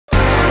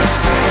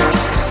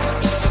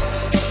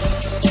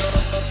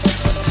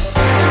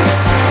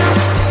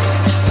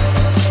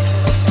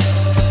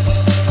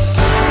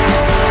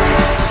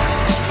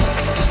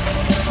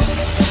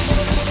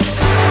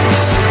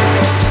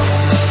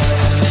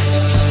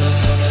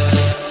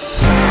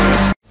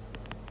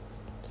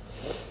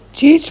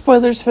GH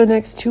spoilers for the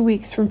next 2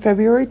 weeks from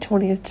February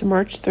 20th to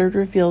March 3rd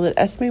reveal that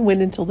Esme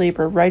went into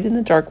labor right in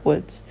the dark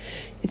woods.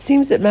 It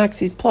seems that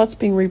Maxie's plot's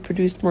being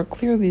reproduced more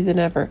clearly than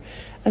ever,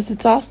 as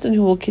it's Austin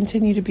who will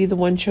continue to be the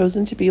one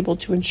chosen to be able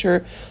to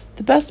ensure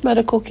the best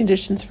medical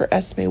conditions for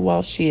Esme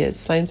while she is,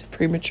 signs of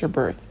premature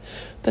birth.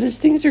 But as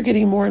things are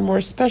getting more and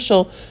more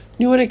special,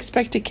 new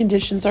unexpected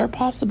conditions are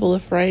possible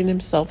if Ryan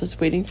himself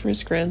is waiting for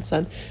his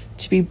grandson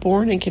to be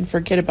born and can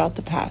forget about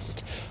the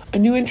past. A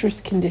new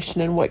interest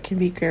condition in what can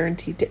be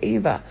guaranteed to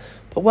Ava.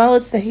 But while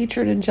it's the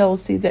hatred and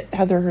jealousy that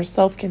Heather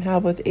herself can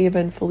have with Ava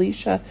and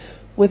Felicia,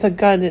 with a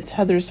gun, it's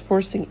Heather's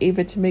forcing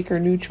Ava to make her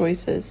new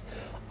choices.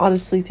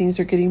 Honestly, things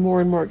are getting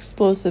more and more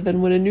explosive,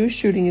 and when a new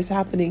shooting is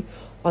happening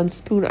on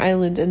Spoon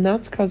Island, and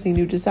that's causing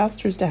new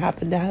disasters to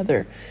happen to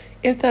Heather,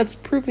 if that's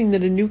proving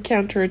that a new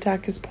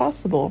counterattack is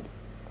possible.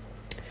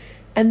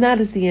 And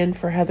that is the end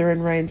for Heather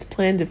and Ryan's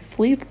plan to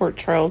flee Port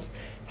Charles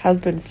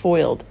has been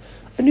foiled.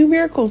 A new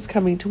miracle is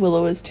coming to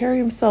Willow as Terry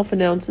himself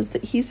announces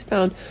that he's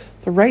found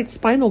the right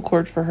spinal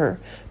cord for her,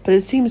 but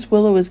it seems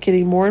Willow is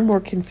getting more and more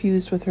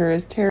confused with her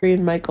as Terry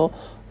and Michael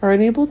are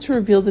unable to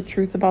reveal the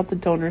truth about the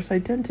donor's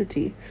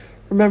identity.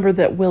 Remember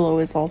that Willow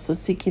is also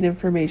seeking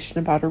information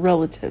about her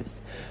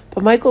relatives,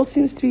 but Michael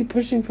seems to be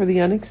pushing for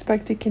the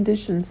unexpected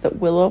conditions that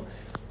Willow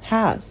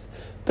has.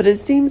 But it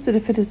seems that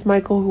if it is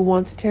Michael who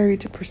wants Terry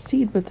to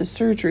proceed with the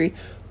surgery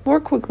more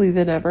quickly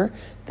than ever,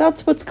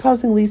 that's what's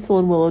causing Liesl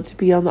and Willow to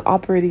be on the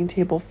operating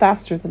table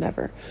faster than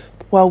ever.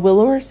 But while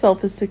Willow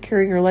herself is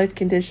securing her life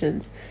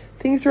conditions,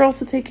 things are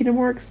also taking a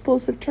more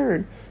explosive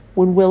turn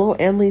when Willow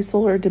and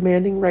Liesl are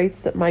demanding rights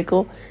that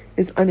Michael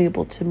is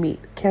unable to meet,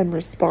 can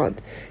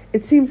respond.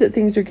 It seems that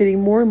things are getting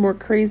more and more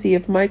crazy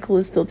if Michael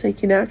is still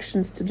taking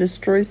actions to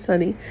destroy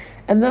Sonny,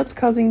 and that's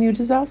causing new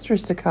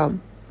disasters to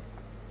come.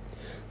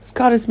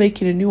 Scott is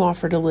making a new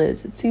offer to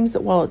Liz. It seems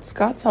that while it's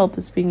Scott's help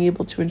is being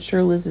able to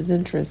ensure Liz's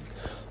interests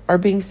are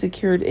being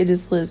secured, it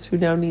is Liz who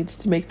now needs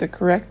to make the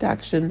correct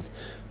actions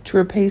to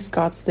repay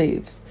Scott's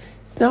saves.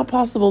 It's now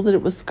possible that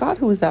it was Scott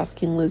who was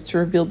asking Liz to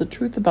reveal the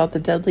truth about the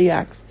deadly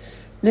acts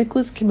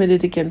Nicholas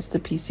committed against the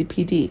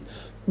PCPD.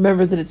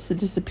 Remember that it's the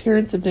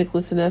disappearance of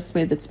Nicholas and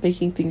Esme that's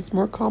making things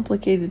more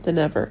complicated than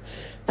ever,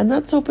 and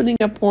that's opening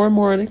up more and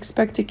more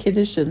unexpected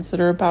conditions that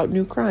are about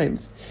new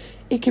crimes.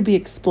 It could be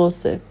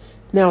explosive.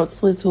 Now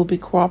it's Liz who will be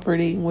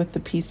cooperating with the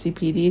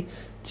PCPD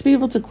to be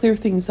able to clear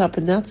things up,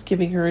 and that's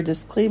giving her a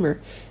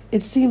disclaimer.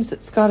 It seems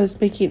that Scott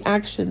is making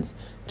actions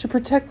to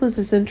protect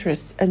Liz's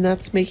interests, and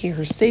that's making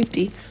her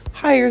safety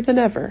higher than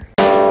ever.